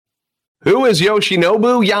Who is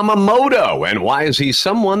Yoshinobu Yamamoto, and why is he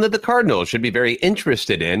someone that the Cardinals should be very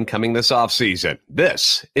interested in coming this offseason?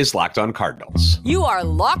 This is Locked On Cardinals. You are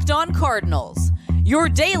Locked On Cardinals, your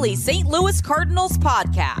daily St. Louis Cardinals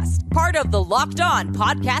podcast, part of the Locked On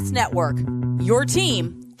Podcast Network, your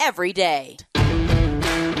team every day.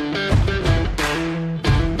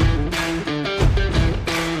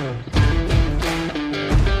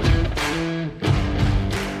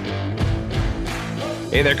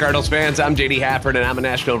 Hey there, Cardinals fans. I'm JD Hafford, and I'm a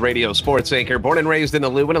national radio sports anchor, born and raised in the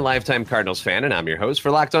Lou and a lifetime Cardinals fan, and I'm your host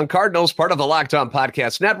for Locked On Cardinals, part of the Locked On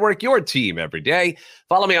Podcast Network, your team every day.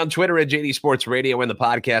 Follow me on Twitter at JD Sports Radio and the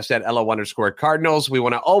podcast at LO_Cardinals. We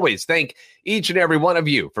want to always thank each and every one of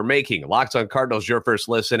you for making Locked On Cardinals your first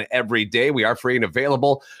listen every day. We are free and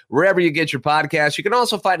available wherever you get your podcasts. You can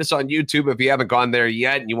also find us on YouTube if you haven't gone there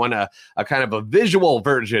yet and you want a kind of a visual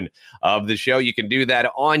version of the show. You can do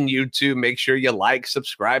that on YouTube. Make sure you like,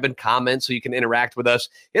 subscribe, and comment so you can interact with us.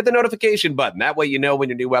 Hit the notification button. That way you know when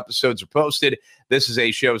your new episodes are posted. This is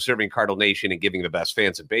a show serving Cardinal Nation and giving the best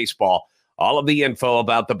fans in baseball all of the info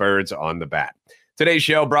about the birds on the bat. Today's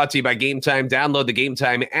show brought to you by Game Time. Download the Game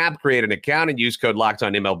Time app, create an account, and use code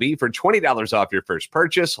LOCKEDONMLB for $20 off your first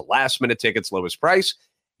purchase. Last-minute tickets, lowest price,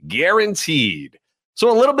 guaranteed. So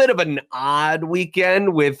a little bit of an odd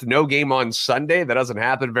weekend with no game on Sunday. That doesn't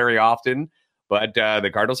happen very often, but the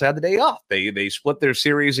Cardinals had the day off. They split their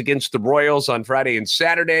series against the Royals on Friday and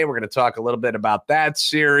Saturday. We're going to talk a little bit about that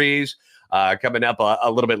series coming up a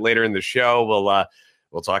little bit later in the show.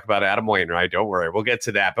 We'll talk about Adam Wainwright. Don't worry. We'll get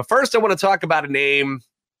to that. But first, I want to talk about a name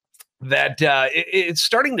that it's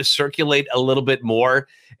starting to circulate a little bit more.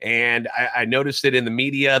 And I noticed it in the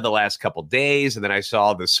media the last couple days. And then I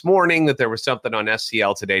saw this morning that there was something on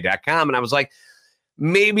STLtoday.com. And I was like,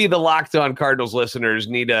 maybe the Locked On Cardinals listeners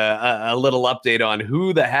need a little update on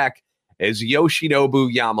who the heck is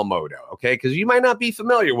Yoshinobu Yamamoto, okay? Because you might not be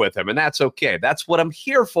familiar with him, and that's okay. That's what I'm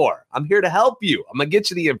here for. I'm here to help you. I'm going to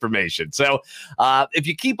get you the information. So if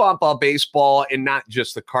you keep up on baseball and not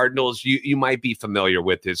just the Cardinals, you might be familiar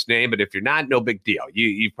with his name, but if you're not, no big deal.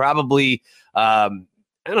 You probably, I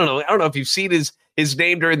don't know if you've seen his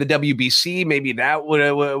name during the WBC. Maybe that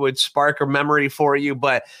would spark a memory for you,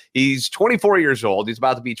 but he's 24 years old. He's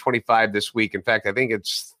about to be 25 this week. In fact, I think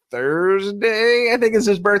it's Thursday, I think is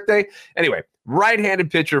his birthday. Anyway,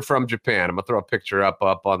 right-handed pitcher from Japan. I'm gonna throw a picture up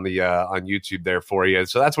on the on YouTube there for you.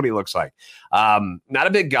 So that's what he looks like. Not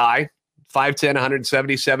a big guy, 5'10",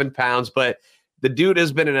 177 pounds, but the dude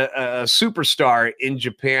has been a superstar in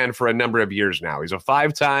Japan for a number of years now. He's a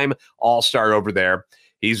 5-time All-Star over there.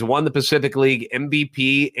 He's won the Pacific League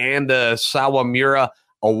MVP and the Sawamura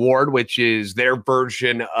Award, which is their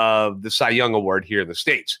version of the Cy Young Award here in the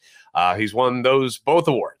States. He's won both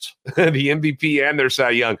awards, the MVP and their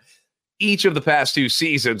Cy Young, each of the past two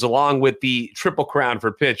seasons, along with the Triple Crown for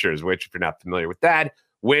pitchers, which, if you're not familiar with that,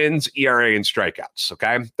 wins, ERA, and strikeouts,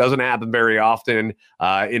 okay? Doesn't happen very often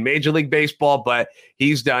in Major League Baseball, but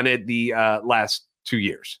he's done it the last 2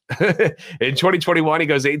 years. In 2021, he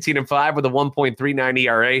goes 18-5 with a 1.39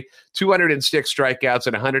 ERA, 206 strikeouts,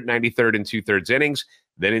 and 193rd and 2/3 innings.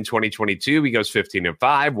 Then in 2022, he goes 15-5,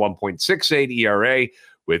 1.68 ERA,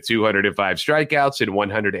 with 205 strikeouts and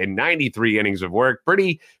 193 innings of work.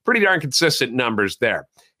 Pretty darn consistent numbers there.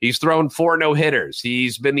 He's thrown 4 no-hitters.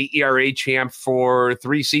 He's been the ERA champ for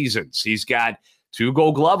 3 seasons. He's got 2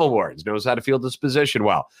 Gold Glove awards, knows how to field his position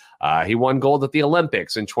well. He won gold at the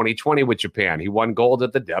Olympics in 2020 with Japan. He won gold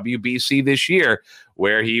at the WBC this year,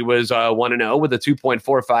 where he was 1-0 with a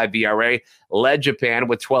 2.45 ERA, led Japan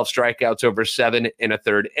with 12 strikeouts over 7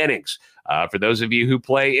 1/3 innings. For those of you who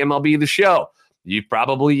play MLB The Show, you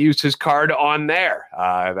probably used his card on there.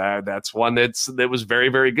 That's one that was very,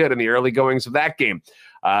 very good in the early goings of that game.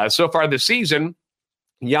 So far this season,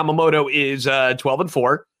 Yamamoto is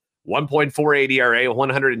 12-4, 1.48 ERA,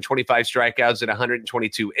 125 strikeouts, and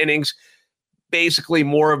 122 innings. Basically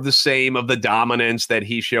more of the same of the dominance that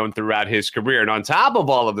he's shown throughout his career. And on top of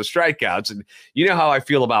all of the strikeouts, and you know how I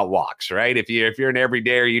feel about walks, right? If you're an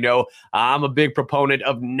everydayer, you know I'm a big proponent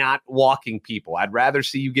of not walking people. I'd rather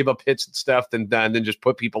see you give up hits and stuff than just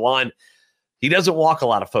put people on. He doesn't walk a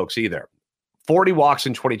lot of folks either. 40 walks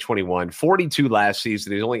in 2021, 42 last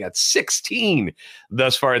season. He's only got 16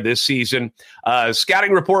 thus far this season.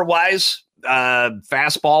 Scouting report-wise,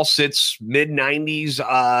 fastball sits mid-90s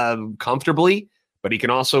comfortably, but he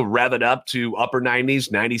can also rev it up to upper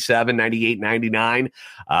 90s, 97, 98, 99.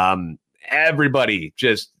 Everybody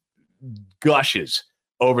just gushes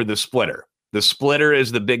over the splitter. The splitter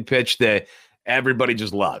is the big pitch that everybody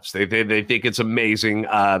just loves. They think it's amazing.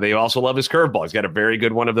 They also love his curveball. He's got a very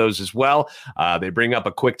good one of those as well. They bring up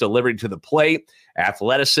a quick delivery to the plate,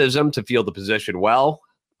 athleticism to field the position well.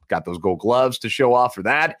 Got those gold gloves to show off for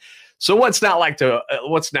that. So what's not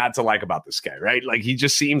to like about this guy, right? Like, he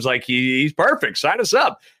just seems like he's perfect. Sign us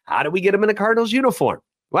up. How do we get him in a Cardinals uniform?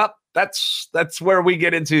 Well, that's where we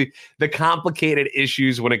get into the complicated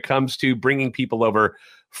issues when it comes to bringing people over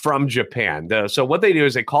from Japan. So what they do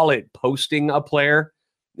is they call it posting a player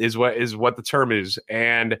is what the term is.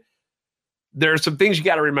 And there are some things you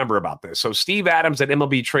got to remember about this. So Steve Adams at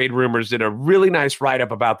MLB Trade Rumors did a really nice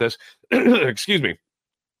write-up about this, excuse me,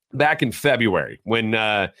 back in February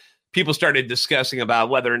when people started discussing about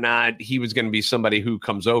whether or not he was going to be somebody who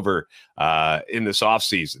comes over in this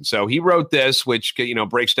offseason. So he wrote this, which,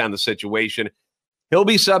 breaks down the situation. He'll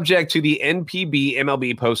be subject to the NPB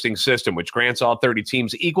MLB posting system, which grants all 30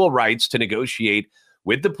 teams equal rights to negotiate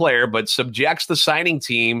with the player, but subjects the signing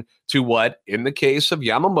team to what, in the case of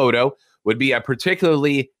Yamamoto, would be a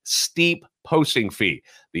particularly steep posting fee.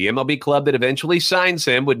 The MLB club that eventually signs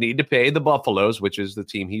him would need to pay the Buffaloes, which is the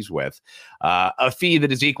team he's with, a fee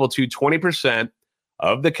that is equal to 20%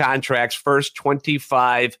 of the contract's first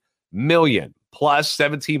 $25 million, plus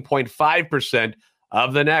 17.5%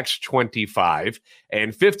 of the next 25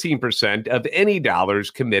 and 15% of any dollars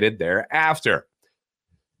committed thereafter.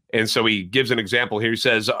 And so he gives an example here. He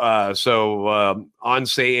says, on,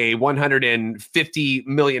 say, a $150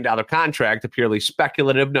 million contract, a purely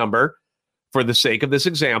speculative number for the sake of this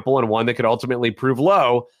example, and one that could ultimately prove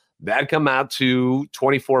low, that'd come out to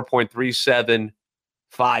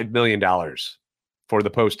 $24.375 million for the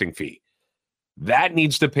posting fee. That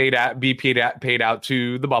needs to be paid out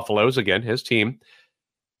to the Buffaloes, again, his team,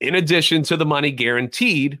 in addition to the money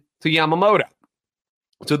guaranteed to Yamamoto.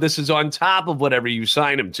 So this is on top of whatever you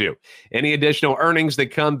sign him to. Any additional earnings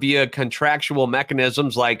that come via contractual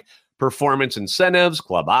mechanisms like performance incentives,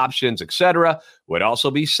 club options, etc., would also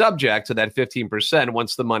be subject to that 15%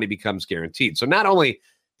 once the money becomes guaranteed. So not only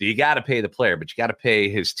do you got to pay the player, but you got to pay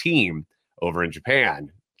his team over in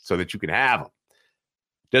Japan so that you can have him.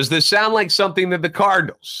 Does this sound like something that the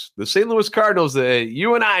Cardinals, the St. Louis Cardinals that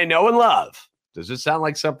you and I know and love, does it sound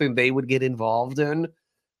like something they would get involved in?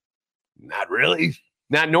 Not really.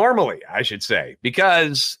 Not normally, I should say,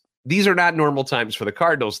 because these are not normal times for the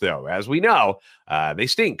Cardinals, though. As we know, they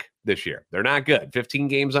stink this year. They're not good. 15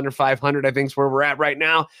 games under 500, I think, is where we're at right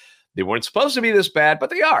now. They weren't supposed to be this bad, but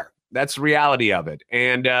they are. That's the reality of it.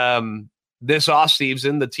 And this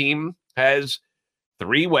offseason, the team has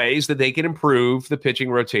 3 ways that they can improve the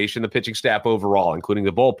pitching rotation, the pitching staff overall, including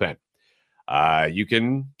the bullpen. You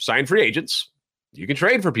can sign free agents. You can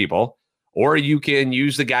trade for people. Or you can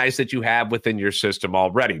use the guys that you have within your system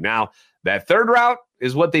already. Now, that third route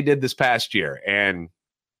is what they did this past year and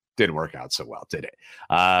didn't work out so well, did it?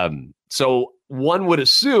 So one would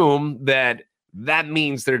assume that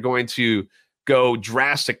means they're going to go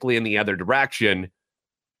drastically in the other direction,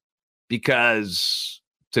 because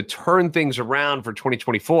to turn things around for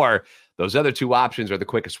 2024, those other 2 options are the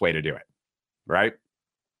quickest way to do it, right?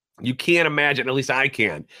 You can't imagine, at least I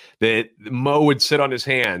can, that Mo would sit on his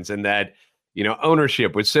hands and that,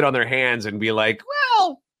 ownership would sit on their hands and be like,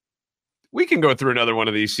 well, we can go through another one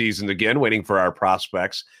of these seasons again, waiting for our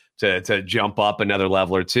prospects to jump up another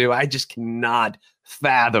level or 2. I just cannot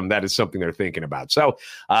fathom that is something they're thinking about. So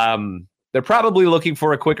they're probably looking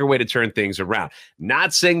for a quicker way to turn things around.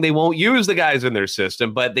 Not saying they won't use the guys in their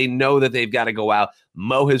system, but they know that they've got to go out.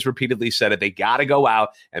 Mo has repeatedly said it. They got to go out,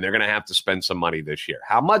 and they're going to have to spend some money this year.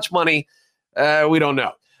 How much money? We don't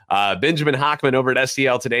know. Benjamin Hockman over at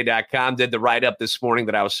STLtoday.com did the write-up this morning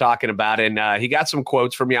that I was talking about, and he got some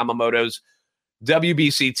quotes from Yamamoto's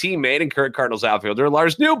WBC teammate and current Cardinals outfielder,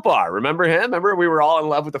 Lars Nootbaar. Remember him? Remember we were all in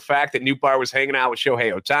love with the fact that Nootbaar was hanging out with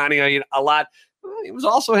Shohei Ohtani a lot. He was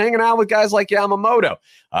also hanging out with guys like Yamamoto.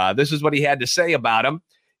 This is what he had to say about him.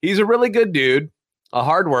 He's a really good dude, a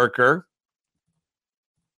hard worker.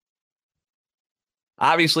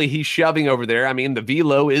 Obviously, he's shoving over there. I mean, the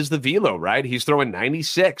velo is the velo, right? He's throwing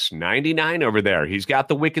 96, 99 over there. He's got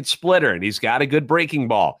the wicked splitter, and he's got a good breaking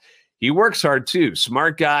ball. He works hard, too.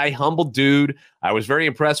 Smart guy, humble dude. I was very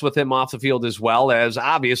impressed with him off the field as well as,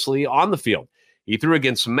 obviously, on the field. He threw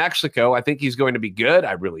against Mexico. I think he's going to be good.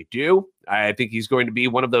 I really do. I think he's going to be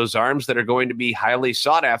one of those arms that are going to be highly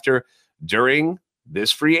sought after during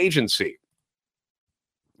this free agency.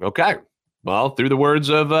 Okay. Well, through the words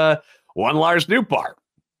of one Lars Nootbaar,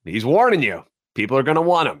 he's warning you. People are going to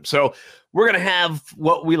want him. So we're going to have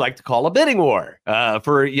what we like to call a bidding war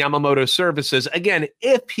for Yamamoto services. Again,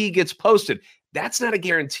 if he gets posted, that's not a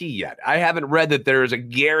guarantee yet. I haven't read that there is a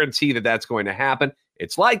guarantee that that's going to happen.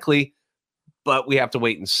 It's likely, but we have to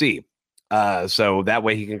wait and see. So that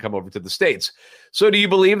way he can come over to the States. So do you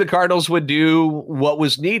believe the Cardinals would do what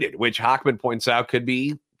was needed, which Hochman points out could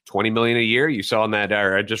be $20 million a year? You saw in that,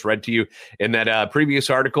 or I just read to you in that previous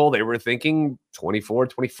article, they were thinking 24,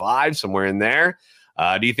 25, somewhere in there.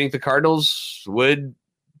 Do you think the Cardinals would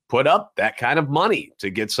put up that kind of money to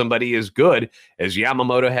get somebody as good as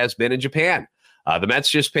Yamamoto has been in Japan? The Mets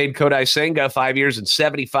just paid Kodai Senga 5 years and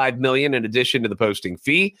 $75 million in addition to the posting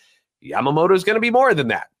fee. Yamamoto is going to be more than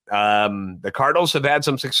that. The Cardinals have had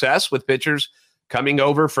some success with pitchers coming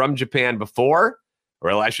over from Japan before,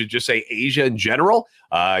 or I should just say Asia in general.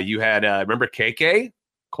 You had, remember KK,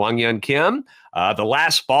 Kwang Yun Kim, the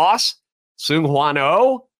last boss, Sung Hwan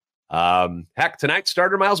Oh. Heck, tonight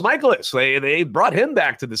starter Miles Michaelis. They brought him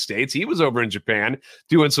back to the States. He was over in Japan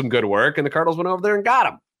doing some good work, and the Cardinals went over there and got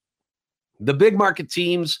him. The big market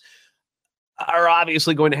teams are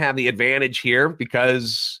obviously going to have the advantage here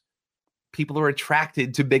because people are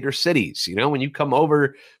attracted to bigger cities. You know, when you come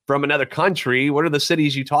over from another country, what are the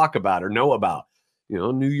cities you talk about or know about? You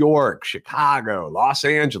know, New York, Chicago, Los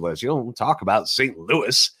Angeles. You don't talk about St.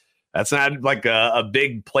 Louis. That's not like a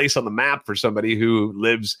big place on the map for somebody who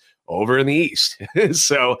lives over in the East.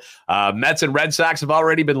 So Mets and Red Sox have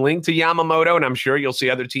already been linked to Yamamoto, and I'm sure you'll see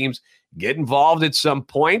other teams get involved at some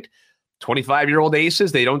point. 25-year-old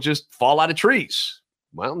aces, they don't just fall out of trees.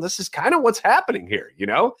 Well, this is kind of what's happening here, you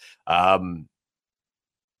know?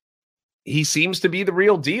 He seems to be the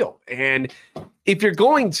real deal. And if you're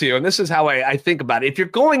going to, and this is how I think about it, if you're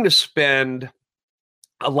going to spend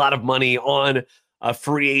a lot of money on a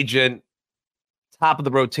free agent, top of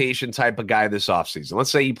the rotation type of guy this offseason,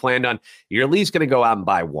 let's say you planned on, you're at least going to go out and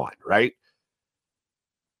buy one, right?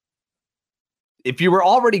 If you were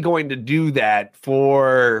already going to do that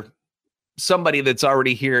for somebody that's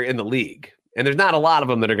already here in the league, and there's not a lot of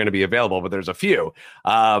them that are going to be available, but there's a few.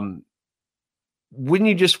 Wouldn't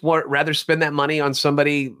you just rather spend that money on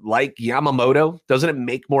somebody like Yamamoto? Doesn't it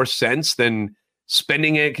make more sense than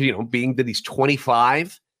spending it, you know, being that he's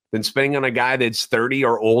 25, than spending on a guy that's 30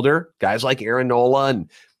 or older? Guys like Aaron Nola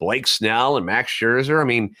and Blake Snell and Max Scherzer, I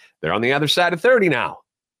mean, they're on the other side of 30 now.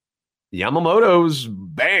 Yamamoto's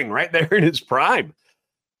bang right there in his prime.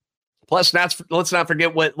 Plus, let's not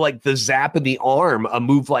forget what like the zap in the arm a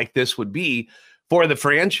move like this would be for the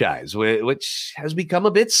franchise, which has become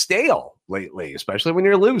a bit stale lately, especially when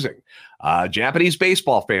you're losing. Japanese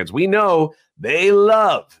baseball fans, we know they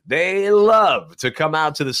love to come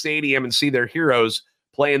out to the stadium and see their heroes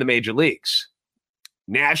play in the major leagues.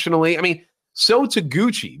 Nationally, I mean, So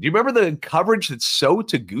Taguchi. Do you remember the coverage that So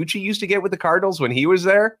Taguchi used to get with the Cardinals when he was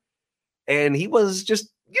there? And he was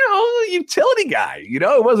just, you know, a utility guy. You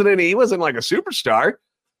know, he wasn't like a superstar.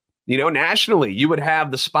 You know, nationally, you would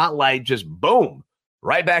have the spotlight just boom,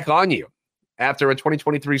 right back on you after a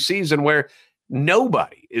 2023 season where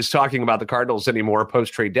nobody is talking about the Cardinals anymore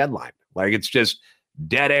post-trade deadline. Like, it's just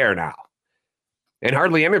dead air now. And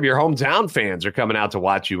hardly any of your hometown fans are coming out to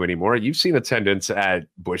watch you anymore. You've seen attendance at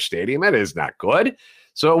Busch Stadium. That is not good.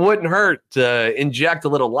 So it wouldn't hurt to inject a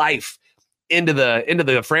little life into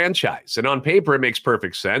the franchise. And on paper, it makes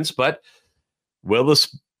perfect sense. But will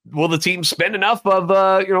the team spend enough of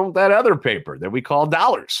that other paper that we call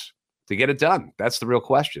dollars to get it done? That's the real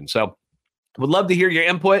question. So would love to hear your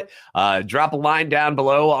input. Drop a line down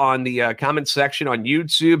below on the comment section on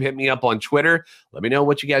YouTube. Hit me up on Twitter. Let me know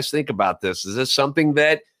what you guys think about this. Is this something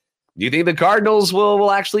that you think the Cardinals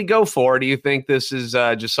will actually go for? Or do you think this is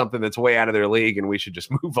just something that's way out of their league and we should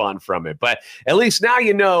just move on from it? But at least now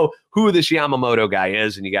you know who this Yamamoto guy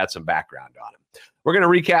is and you got some background on him. We're going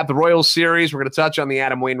to recap the Royals series. We're going to touch on the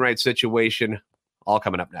Adam Wainwright situation. All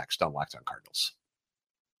coming up next on Locked On Cardinals.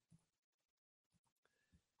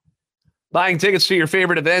 Buying tickets to your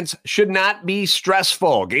favorite events should not be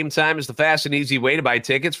stressful. Game Time is the fast and easy way to buy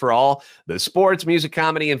tickets for all the sports, music,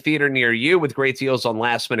 comedy, and theater near you with great deals on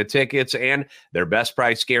last-minute tickets and their best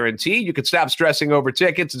price guarantee. You can stop stressing over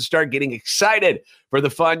tickets and start getting excited for the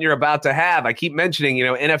fun you're about to have. I keep mentioning,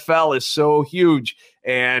 NFL is so huge.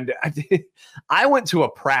 And I went to a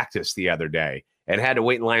practice the other day and had to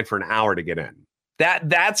wait in line for an hour to get in.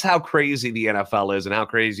 That's how crazy the NFL is and how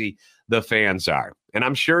crazy the fans are. And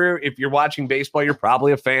I'm sure if you're watching baseball, you're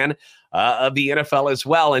probably a fan of the NFL as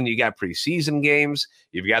well. And you got preseason games.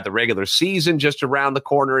 You've got the regular season just around the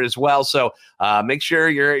corner as well. So make sure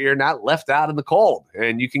you're not left out in the cold.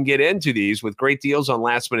 And you can get into these with great deals on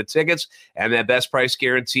last-minute tickets and that best price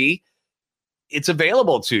guarantee. It's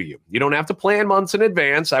available to you. You don't have to plan months in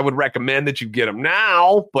advance. I would recommend that you get them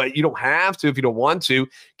now, but you don't have to if you don't want to.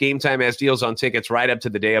 Game Time has deals on tickets right up to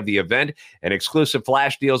the day of the event and exclusive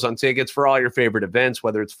flash deals on tickets for all your favorite events,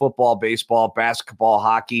 whether it's football, baseball, basketball,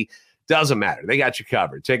 hockey. Doesn't matter. They got you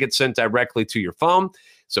covered. Tickets sent directly to your phone.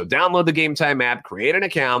 So download the Game Time app, create an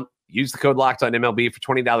account, use the code LOCKEDONMLB for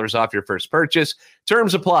 $20 off your first purchase.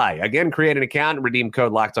 Terms apply. Again, create an account and redeem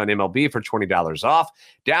code LOCKEDONMLB for $20 off.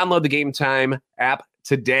 Download the Game Time app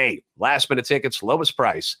today. Last minute tickets, lowest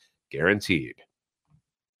price, guaranteed.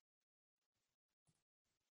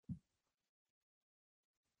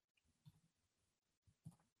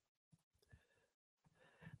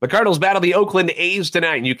 The Cardinals battle the Oakland A's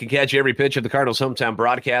tonight, and you can catch every pitch of the Cardinals' hometown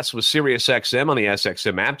broadcast with SiriusXM on the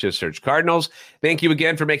SXM app. Just search Cardinals. Thank you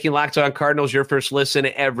again for making Locked On Cardinals your first listen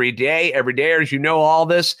every day. Every day, as you know all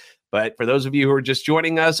this, but for those of you who are just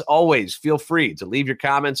joining us, always feel free to leave your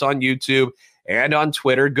comments on YouTube and on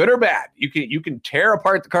Twitter, good or bad. You can tear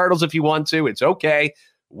apart the Cardinals if you want to. It's okay.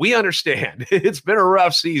 We understand. It's been a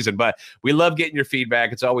rough season, but we love getting your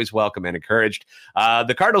feedback. It's always welcome and encouraged.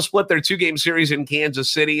 The Cardinals split their 2-game series in Kansas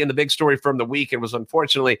City, and the big story from the weekend was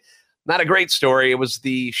unfortunately not a great story. It was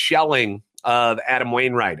the shelling of Adam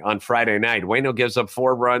Wainwright on Friday night. Waino gives up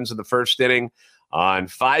 4 runs in the first inning on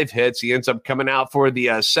 5 hits. He ends up coming out for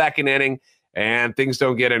the second inning, and things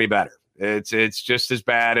don't get any better. It's just as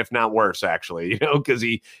bad, if not worse, actually, because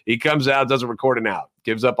he comes out, doesn't record an out,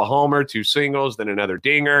 gives up a homer, 2 singles, then another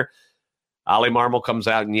dinger. Ali Marmol comes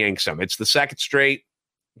out and yanks him. It's the second straight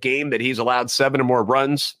game that he's allowed 7 or more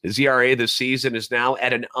runs. His ERA this season is now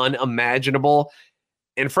at an unimaginable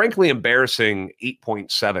and frankly embarrassing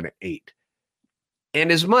 8.78.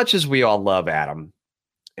 And as much as we all love Adam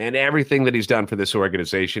and everything that he's done for this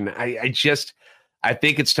organization, I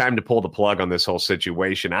think it's time to pull the plug on this whole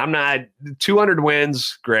situation. I'm not 200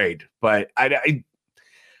 wins, great, but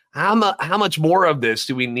how much more of this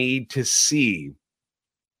do we need to see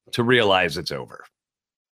to realize it's over?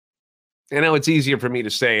 I know it's easier for me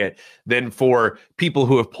to say it than for people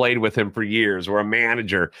who have played with him for years or a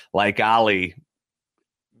manager like Ali.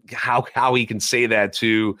 How he can say that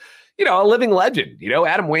to a living legend.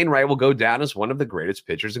 Adam Wainwright will go down as one of the greatest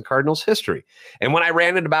pitchers in Cardinals history. And when I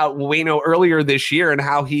ranted about Waino earlier this year and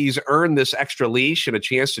how he's earned this extra leash and a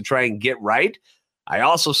chance to try and get right, I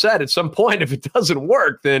also said at some point, if it doesn't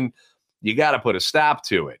work, then you got to put a stop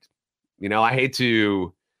to it. I hate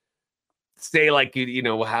to say like,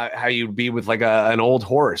 how you'd be with like an old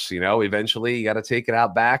horse, eventually you got to take it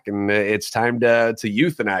out back and it's time to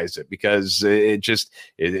euthanize it because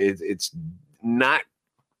it's not,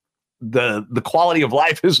 the quality of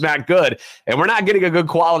life is not good, and we're not getting a good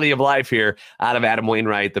quality of life here out of Adam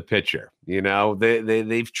Wainwright, the pitcher.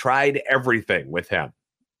 They've tried everything with him.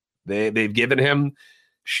 They've given him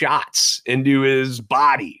shots into his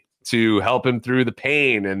body to help him through the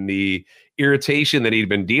pain and the irritation that he'd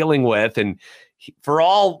been dealing with. And for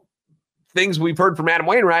all things we've heard from Adam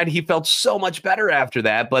Wainwright, he felt so much better after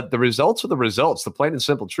that. But the results are the results. The plain and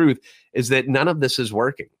simple truth is that none of this is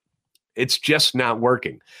working. It's just not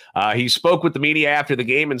working. He spoke with the media after the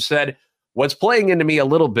game and said, what's playing into me a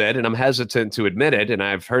little bit, and I'm hesitant to admit it, and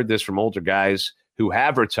I've heard this from older guys who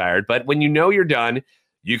have retired, but when you're done,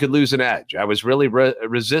 you could lose an edge. I was really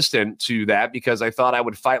resistant to that because I thought I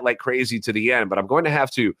would fight like crazy to the end, but I'm going to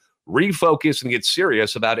have to refocus and get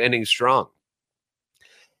serious about ending strong.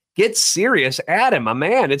 Get serious, Adam, my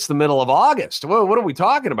man. It's the middle of August. What are we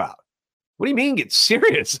talking about? What do you mean get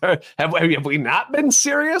serious? Have we not been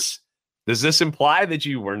serious? Does this imply that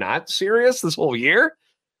you were not serious this whole year?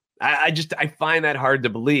 I find that hard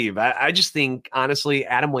to believe. I just think, honestly,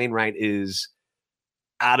 Adam Wainwright is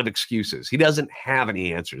out of excuses. He doesn't have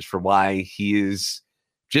any answers for why he is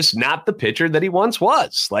just not the pitcher that he once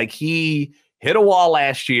was. Like, he hit a wall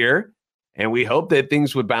last year, and we hoped that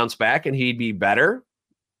things would bounce back and he'd be better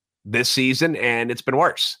this season, and it's been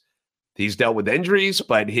worse. He's dealt with injuries,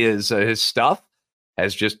 but his stuff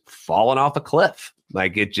has just fallen off a cliff.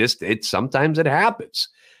 Like, sometimes it happens.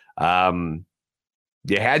 You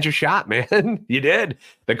had your shot, man. You did.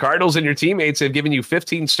 The Cardinals and your teammates have given you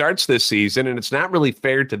 15 starts this season, and it's not really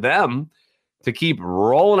fair to them to keep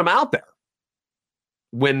rolling them out there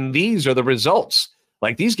when these are the results.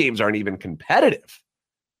 Like, these games aren't even competitive.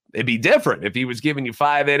 It'd be different if he was giving you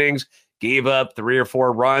 5 innings, gave up 3 or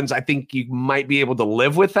 4 runs. I think you might be able to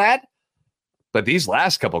live with that. But these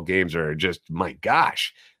last couple games are just, my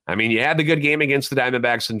gosh. I mean, you had the good game against the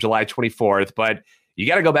Diamondbacks on July 24th, but you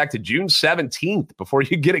got to go back to June 17th before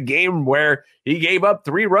you get a game where he gave up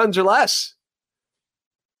 3 runs or less.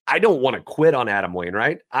 I don't want to quit on Adam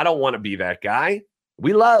Wainwright. I don't want to be that guy.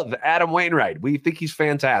 We love Adam Wainwright. We think he's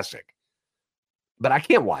fantastic. But I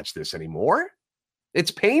can't watch this anymore.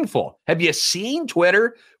 It's painful. Have you seen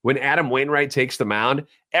Twitter when Adam Wainwright takes the mound?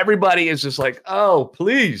 Everybody is just like, oh,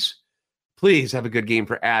 please have a good game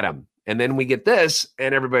for Adam. And then we get this,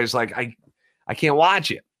 and everybody's like, I can't watch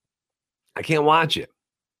it. I can't watch it.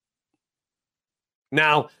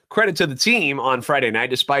 Now, credit to the team on Friday night,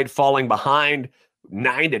 despite falling behind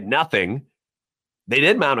 9-0. They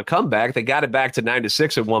did mount a comeback. They got it back to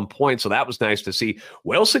 9-6 at one point, so that was nice to see.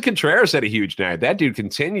 Wilson Contreras had a huge night. That dude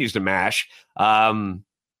continues to mash. Are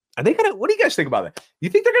they gonna? What do you guys think about that? Do you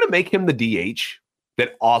think they're gonna make him the DH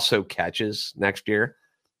that also catches next year?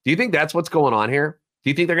 Do you think that's what's going on here? Do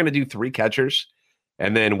you think they're gonna do 3 catchers,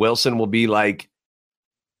 and then Wilson will be like?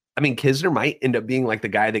 I mean, Kisner might end up being like the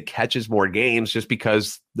guy that catches more games just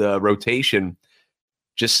because the rotation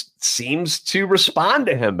just seems to respond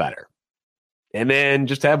to him better. And then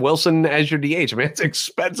just have Wilson as your DH. I mean, it's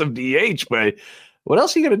expensive DH, but what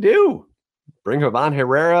else are you going to do? Bring Jovan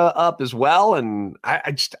Herrera up as well? And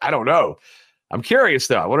I don't know. I'm curious,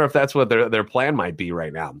 though. I wonder if that's what their plan might be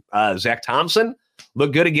right now. Zach Thompson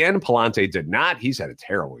looked good again. Palante did not. He's had a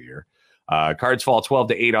terrible year. Cards fall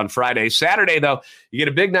 12-8 on Friday. Saturday, though, you get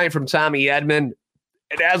a big night from Tommy Edman.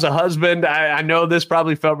 And as a husband, I know this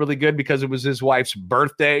probably felt really good because it was his wife's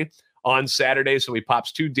birthday on Saturday. So he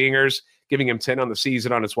pops 2 dingers, giving him 10 on the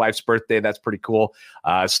season on his wife's birthday. That's pretty cool.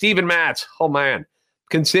 Steven Matz, oh man,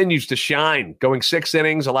 continues to shine. Going 6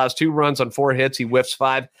 innings, allows 2 runs on 4 hits. He whiffs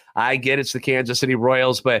 5. I get it's the Kansas City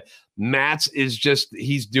Royals, but Matz is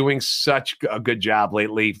he's doing such a good job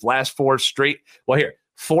lately. Last 4 straight,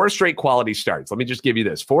 4 straight quality starts. Let me just give you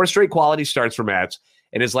this. 4 straight quality starts for Matz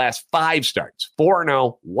in his last 5 starts.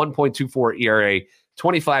 4-0, 1.24 ERA,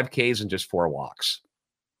 25 Ks, and just 4 walks.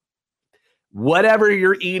 Whatever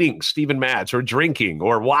you're eating, Steven Matz, or drinking,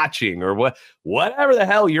 or watching, or whatever the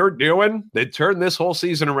hell you're doing that turned this whole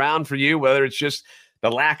season around for you, whether it's just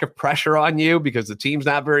the lack of pressure on you because the team's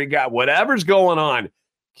not very good, whatever's going on,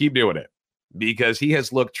 keep doing it because he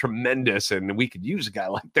has looked tremendous, and we could use a guy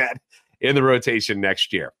like that in the rotation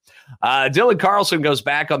next year. Dylan Carlson goes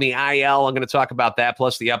back on the IL. I'm going to talk about that,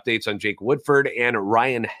 plus the updates on Jake Woodford and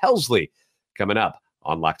Ryan Helsley coming up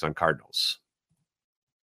on Locked on Cardinals.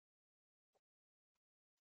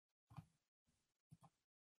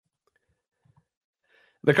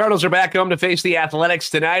 The Cardinals are back home to face the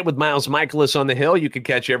Athletics tonight with Miles Michaelis on the hill. You can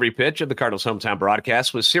catch every pitch of the Cardinals hometown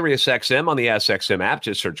broadcast with SiriusXM on the SXM app.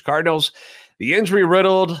 Just search Cardinals. The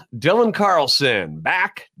injury-riddled Dylan Carlson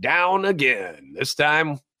back down again. This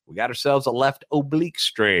time, we got ourselves a left oblique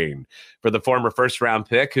strain for the former first-round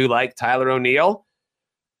pick who, like Tyler O'Neill,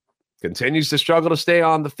 continues to struggle to stay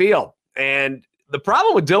on the field. And the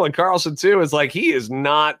problem with Dylan Carlson, too, is like he is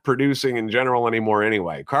not producing in general anymore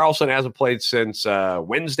anyway. Carlson hasn't played since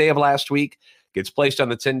Wednesday of last week. Gets placed on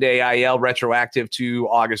the 10-day IL retroactive to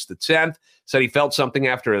August the 10th. Said he felt something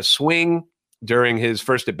after a swing during his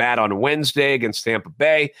first at-bat on Wednesday against Tampa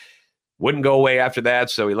Bay. Wouldn't go away after that,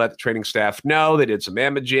 so he let the training staff know. They did some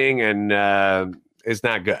imaging, and it's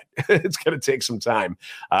not good. It's going to take some time.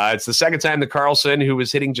 It's the second time that Carlson, who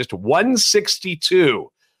was hitting just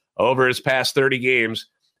 162 over his past 30 games,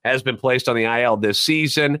 has been placed on the IL this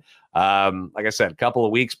season. Like I said, a couple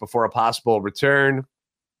of weeks before a possible return.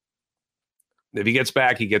 If he gets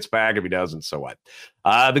back, he gets back. If he doesn't, so what?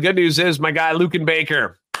 The good news is my guy, Luken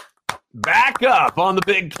Baker, back up on the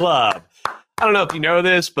big club. I don't know if you know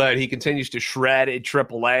this, but he continues to shred at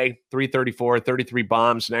AAA. 334, 33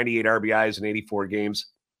 bombs, 98 RBIs in 84 games.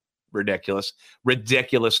 Ridiculous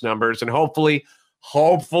numbers. And hopefully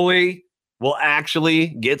we'll actually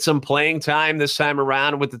get some playing time this time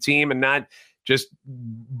around with the team and not just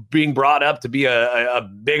being brought up to be a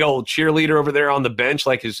big old cheerleader over there on the bench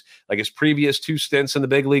like his previous 2 stints in the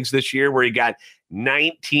big leagues this year where he got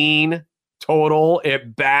 19 total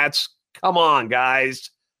at bats. Come on,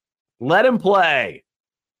 guys. Let him play.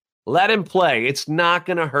 It's not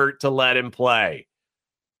going to hurt to let him play.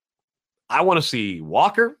 I want to see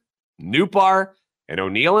Walker, Nootbaar, and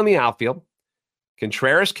O'Neill in the outfield,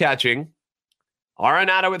 Contreras catching,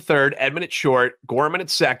 Arenado at third, Edman at short, Gorman at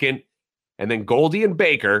second, and then Goldie and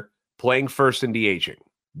Baker playing first and DHing.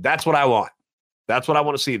 That's what I want. That's what I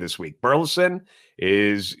want to see this week. Burleson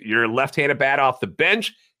is your left-handed bat off the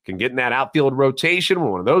bench, can get in that outfield rotation when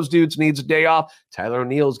one of those dudes needs a day off. Tyler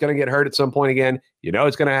O'Neill is going to get hurt at some point again. You know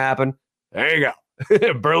it's going to happen. There you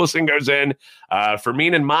go. Burleson goes in.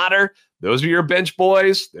 Fermin and Mater, those are your bench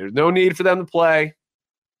boys. There's no need for them to play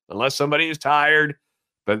unless somebody is tired.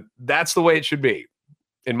 But that's the way it should be,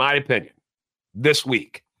 in my opinion, this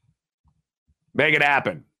week. Make it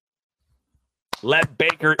happen. Let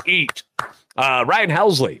Baker eat. Ryan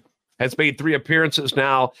Helsley has made 3 appearances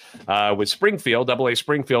now with Springfield, AA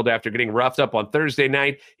Springfield, after getting roughed up on Thursday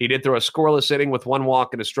night. He did throw a scoreless inning with 1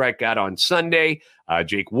 walk and a strikeout on Sunday.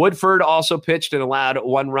 Jake Woodford also pitched and allowed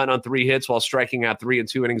 1 run on 3 hits while striking out 3 and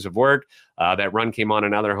 2 innings of work. That run came on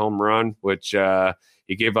another home run, which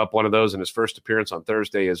He gave up one of those in his first appearance on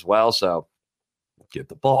Thursday as well. So get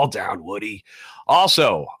the ball down, Woody.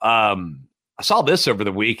 Also, I saw this over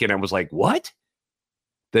the week and I was like, what?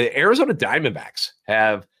 The Arizona Diamondbacks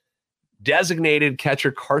have designated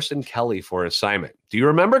catcher Carson Kelly for assignment. Do you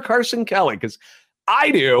remember Carson Kelly? Because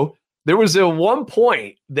I do. There was a one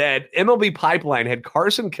point that MLB Pipeline had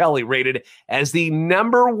Carson Kelly rated as the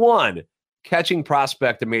number one catching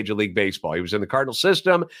prospect in Major League Baseball. He was in the Cardinals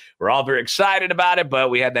system. We're all very excited about it, but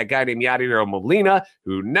we had that guy named Yadier Molina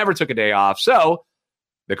who never took a day off. So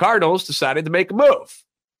the Cardinals decided to make a move.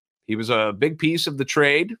 He was a big piece of the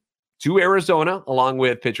trade to Arizona, along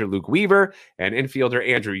with pitcher Luke Weaver and infielder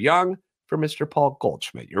Andrew Young for Mr. Paul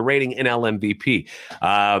Goldschmidt, your rating NL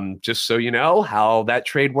MVP. Just so you know how that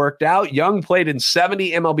trade worked out, Young played in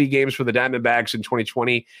 70 MLB games for the Diamondbacks in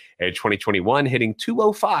 2020 and 2021, hitting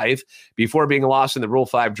 .205 before being lost in the Rule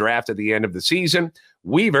 5 draft at the end of the season.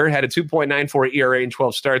 Weaver had a 2.94 ERA in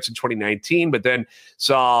 12 starts in 2019, but then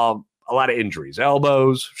saw a lot of injuries,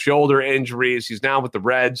 elbows, shoulder injuries. He's now with the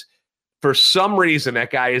Reds. For some reason,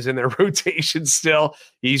 that guy is in their rotation still.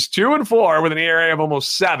 He's 2-4 with an ERA of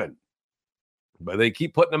almost 7. But they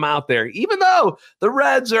keep putting him out there, even though the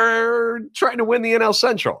Reds are trying to win the NL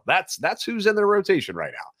Central. That's who's in their rotation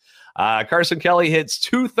right now. Carson Kelly hits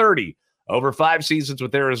 .230 over 5 seasons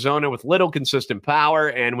with Arizona with little consistent power.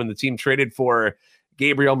 And when the team traded for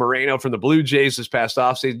Gabriel Moreno from the Blue Jays this past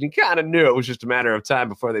offseason, you kind of knew it was just a matter of time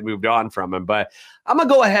before they moved on from him. But I'm going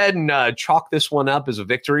to go ahead and chalk this one up as a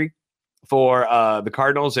victory for the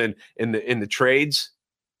Cardinals and in the trades.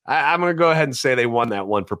 I'm going to go ahead and say they won that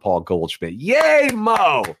one for Paul Goldschmidt. Yay,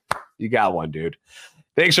 Mo! You got one, dude.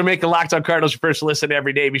 Thanks for making Locked On Cardinals your first listen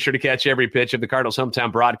every day. Be sure to catch every pitch of the Cardinals'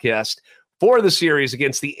 hometown broadcast for the series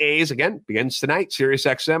against the A's. Again, begins tonight. Sirius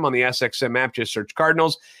XM on the SXM app. Just search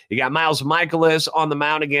Cardinals. You got Miles Michaelis on the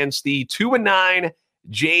mound against the 2-9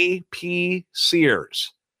 J.P.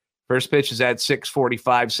 Sears. First pitch is at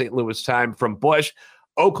 6:45 St. Louis time from Busch.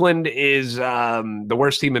 Oakland is the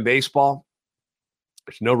worst team in baseball.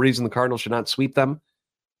 There's no reason the Cardinals should not sweep them.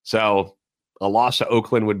 So a loss to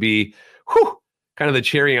Oakland would be kind of the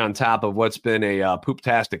cherry on top of what's been a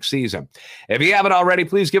poop-tastic season. If you haven't already,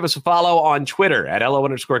 please give us a follow on Twitter at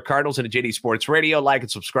 @LO_Cardinals and at JD Sports Radio. Like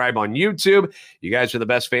and subscribe on YouTube. You guys are the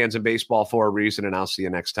best fans in baseball for a reason, and I'll see you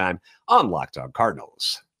next time on Locked On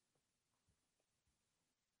Cardinals.